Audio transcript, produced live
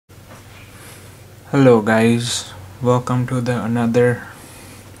Hello guys, welcome to the another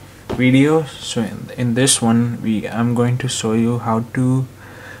video. So in this one I'm going to show you how to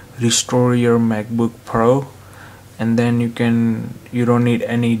restore your MacBook Pro, and then you don't need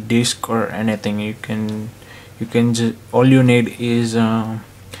any disk or anything. You can just, all you need is a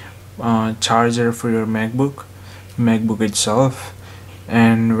charger for your MacBook itself,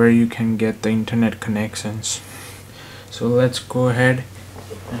 and where you can get the internet connections. So let's go ahead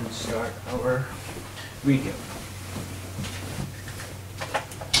and start our video.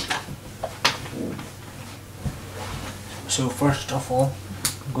 So first of all,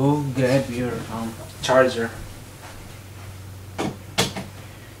 go grab your charger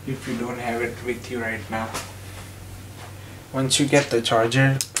if you don't have it with you right now. Once you get the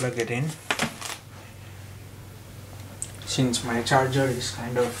charger, plug it in. Since my charger is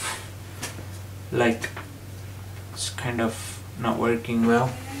kind of not working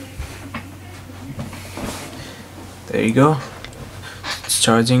well, there you go, it's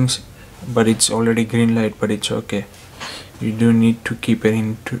charging, but it's already green light, but it's okay. You do need to keep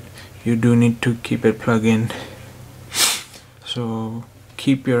it plugged in. So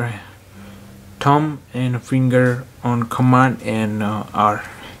keep your thumb and finger on Command and R.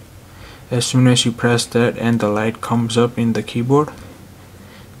 As soon as you press that and the light comes up in the keyboard,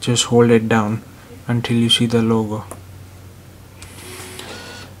 just hold it down until you see the logo.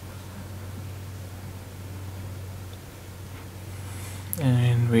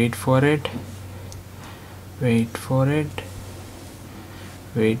 And wait for it,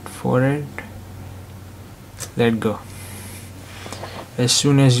 let go. As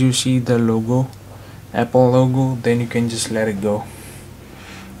soon as you see the logo, Apple logo, then you can just let it go,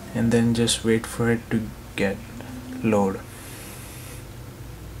 and then just wait for it to get load.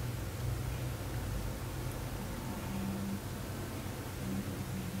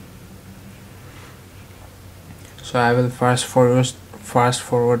 So I will fast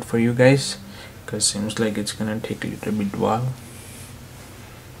forward for you guys, because seems like it's gonna take a little bit while.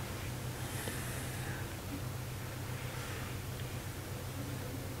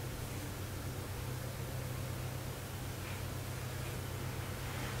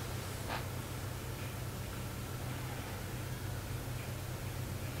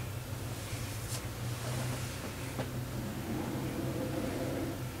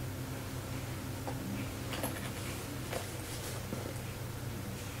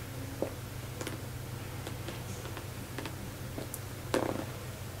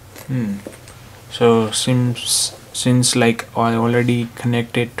 So since like I already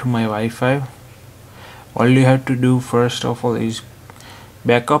connected to my Wi-Fi, all you have to do first of all is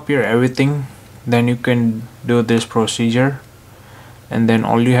back up your everything, then you can do this procedure, and then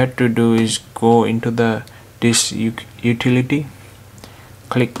all you have to do is go into this utility,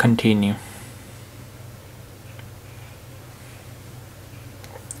 click continue,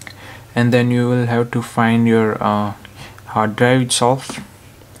 and then you will have to find your hard drive itself,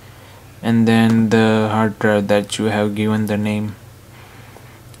 and then the hard drive that you have given the name,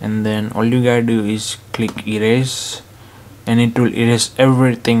 and then all you gotta do is click erase, and it will erase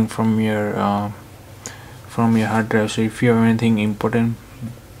everything from your hard drive. So if you have anything important,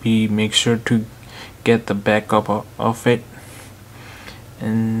 make sure to get the backup of it.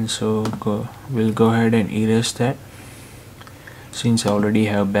 And so we'll go ahead and erase that, since I already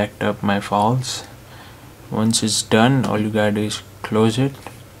have backed up my files. Once it's done, all you gotta do is close it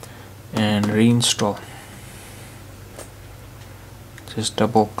and reinstall. Just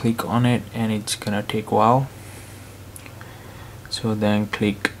double click on it, and it's gonna take a while. So then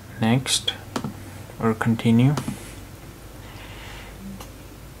click next or continue,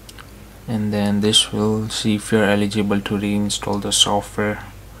 and then this will see if you're eligible to reinstall the software.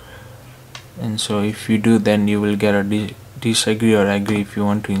 And so if you do, then you will get a disagree or agree if you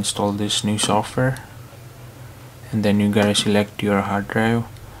want to install this new software, and then you gotta select your hard drive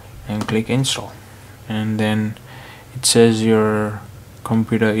and click install. And then it says your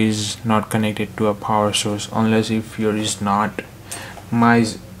computer is not connected to a power source, unless if yours is not.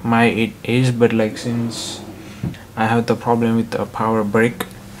 It is, but like since I have the problem with the power brick,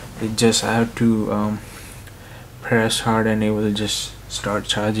 I have to press hard and it will just start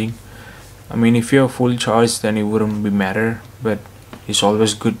charging. I mean, if you have full charge, then it wouldn't be matter, but it's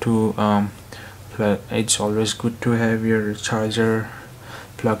always good to have your charger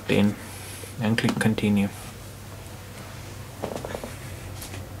plugged in, and click continue.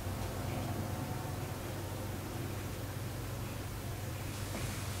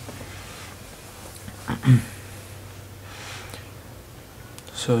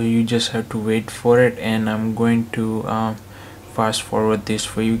 So you just have to wait for it, and I'm going to fast forward this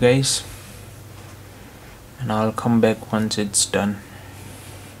for you guys. and I'll come back once it's done.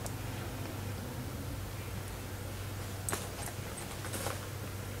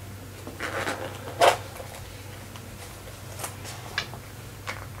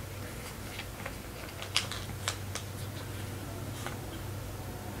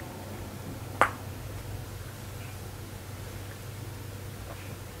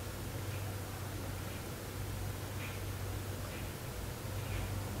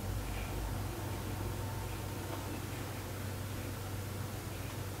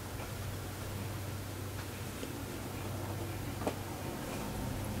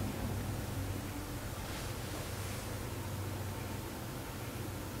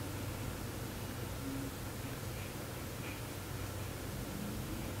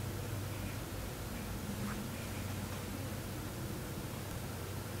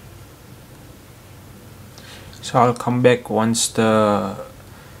 So I'll come back once the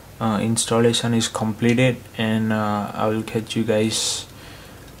installation is completed, and I will catch you guys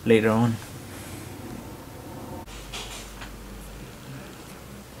later on.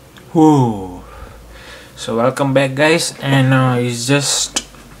 Whoa. So welcome back guys, and it's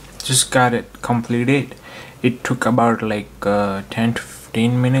just got it completed. It took about like 10 to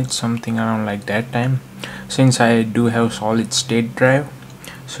 15 minutes, something around like that time, since I do have solid state drive,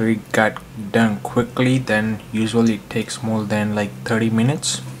 so it got done quickly. Then usually it takes more than like 30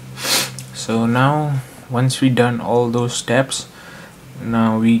 minutes. So now once we done all those steps,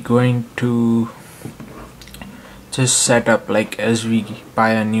 now we going to just set up, like as we buy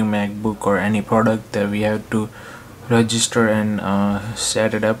a new MacBook or any product, that we have to register and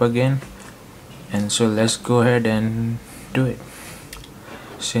set it up again. And so let's go ahead and do it.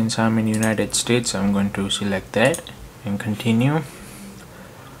 Since I'm in United States, I'm going to select that and continue.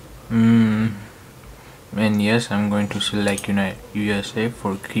 And yes, I'm going to select USA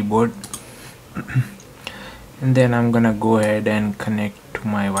for keyboard. And then I'm gonna go ahead and connect to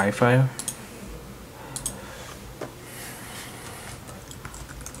my Wi-Fi.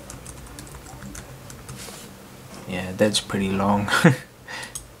 Yeah, that's pretty long.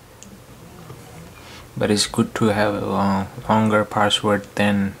 But it's good to have a longer password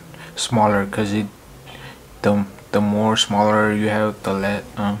than smaller, because the more smaller you have,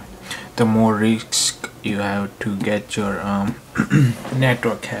 the more risk you have to get your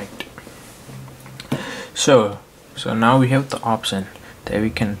network hacked. So now we have the option that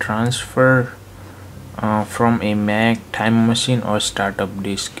we can transfer from a Mac, Time Machine, or startup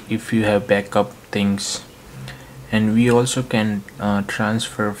disk if you have backup things. And we also can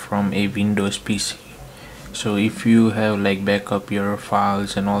transfer from a Windows PC. So if you have like backup your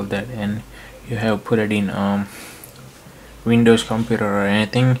files and all that, and you have put it in Windows computer or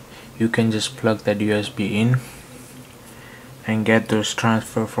anything, you can just plug that USB in and get those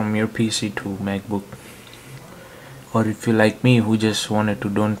transfer from your PC to MacBook. Or if you like me, who just wanted to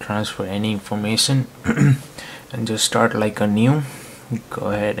don't transfer any information and just start like a new,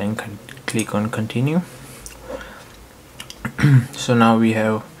 go ahead and click on continue. So now we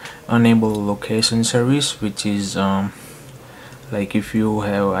have enable location service, which is like if you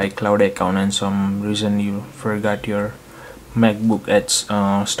have iCloud account and some reason you forgot your MacBook at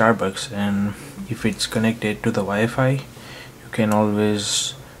Starbucks, and if it's connected to the Wi-Fi, you can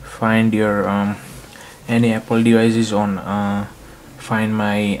always find your any Apple devices on Find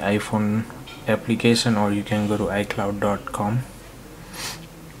My iPhone application, or you can go to iCloud.com.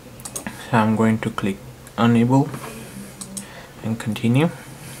 So I'm going to click enable and continue.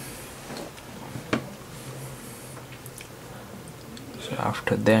 So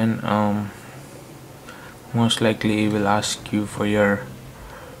after then most likely it will ask you for your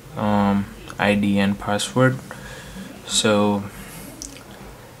ID and password. So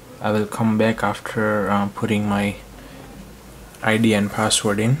I will come back after putting my ID and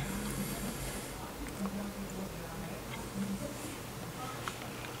password in.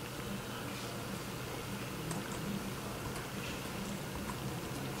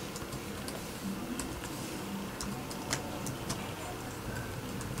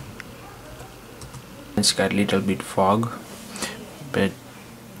 It's got a little bit fog, but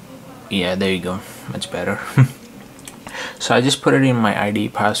yeah, there you go, much better. So I just put it in my ID,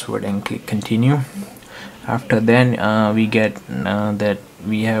 password, and click continue. After then we get that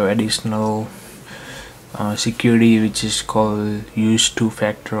we have additional security, which is called use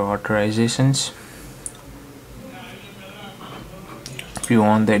two-factor authorizations. If you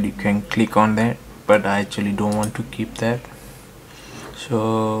want that, you can click on that, but I actually don't want to keep that.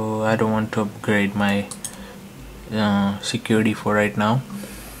 So I don't want to upgrade my security for right now.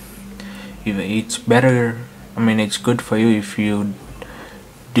 If it's better, I mean, it's good for you if you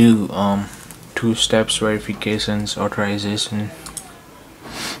do two steps verifications authorization,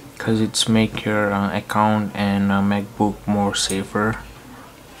 because it's make your account and MacBook more safer.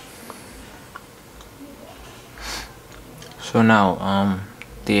 So now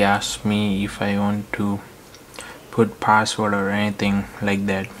they ask me if I want to put password or anything like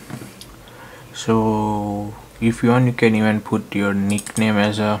that. So if you want, you can even put your nickname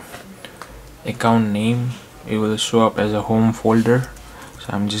as a account name. It will show up as a home folder. So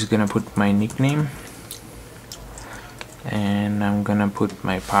I'm just gonna put my nickname and I'm gonna put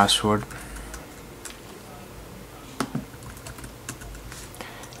my password.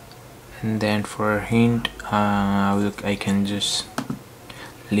 And then for a hint, I can just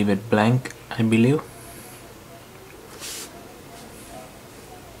leave it blank, I believe.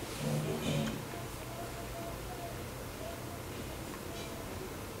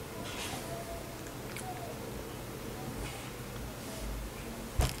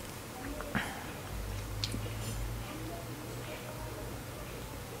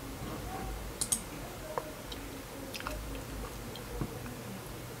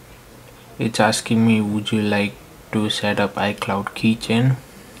 It's asking me, would you like to set up iCloud Keychain?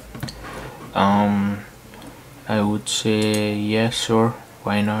 I would say yes, sure,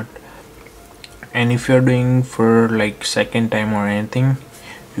 why not? And if you're doing for like second time or anything,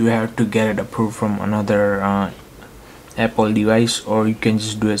 you have to get it approved from another Apple device, or you can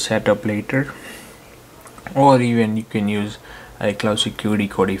just do a setup later, or even you can use iCloud security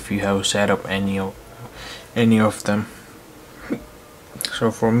code if you have set up any of them. So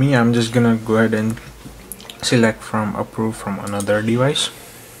for me, I'm just gonna go ahead and select from approve from another device,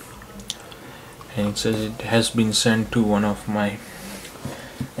 and it says it has been sent to one of my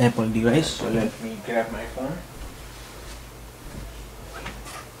Apple device. So let me grab my phone.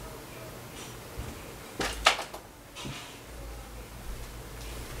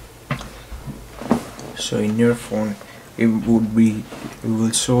 So in your phone, it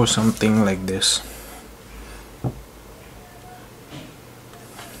will show something like this.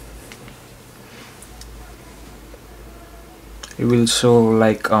 It will show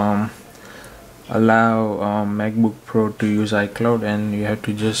like allow MacBook Pro to use iCloud, and you have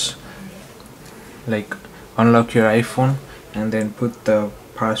to just like unlock your iPhone and then put the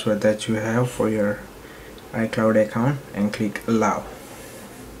password that you have for your iCloud account and click allow.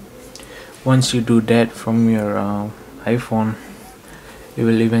 Once you do that from your iPhone, it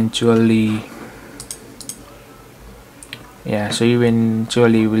will eventually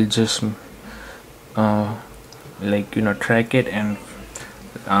will just track it, and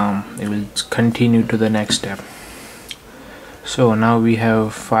it will continue to the next step. So now we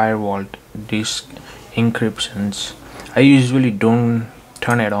have firewall disk encryptions. I usually don't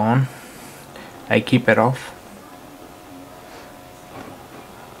turn it on, I keep it off.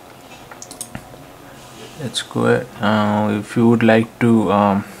 Let's go ahead. If you would like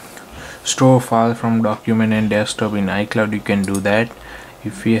to store file from document and desktop in iCloud, you can do that.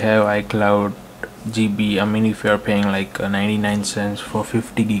 If you have iCloud GB, if you are paying like 99 cents for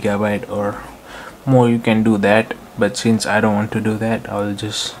 50 gigabyte or more, you can do that. But since I don't want to do that, I'll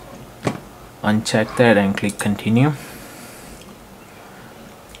just uncheck that and click continue.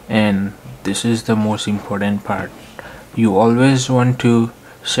 And this is the most important part. You always want to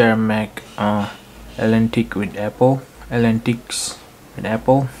share Mac Atlantic with Apple,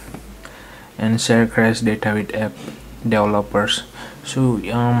 and share crash data with app developers. So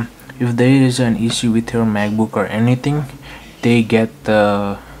if there is an issue with your MacBook or anything, they get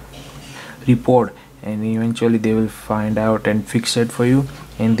the report, and eventually they will find out and fix it for you,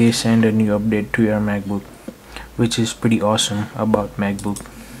 and they send a new update to your MacBook, which is pretty awesome about MacBook.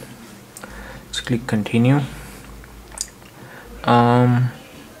 Let's click continue.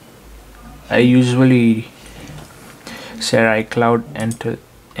 I usually share iCloud and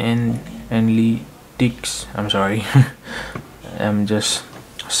analytics. I'm sorry. I'm just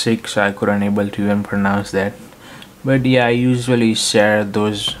sick, so I couldn't able to even pronounce that. But yeah, I usually share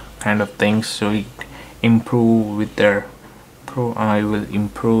those kind of things, so it improve with their pro. I will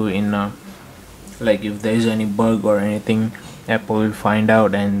improve in like if there is any bug or anything, Apple will find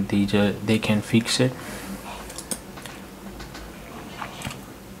out and they can fix it.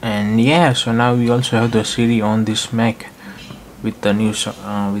 And yeah, so now we also have the Siri on this Mac with the new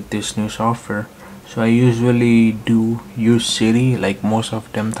with this new software. So I usually do use Siri like most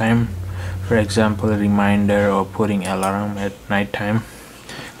of them time. For example, a reminder or putting alarm at night time.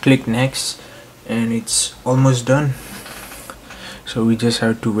 Click next, and it's almost done. So we just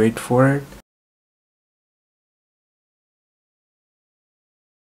have to wait for it.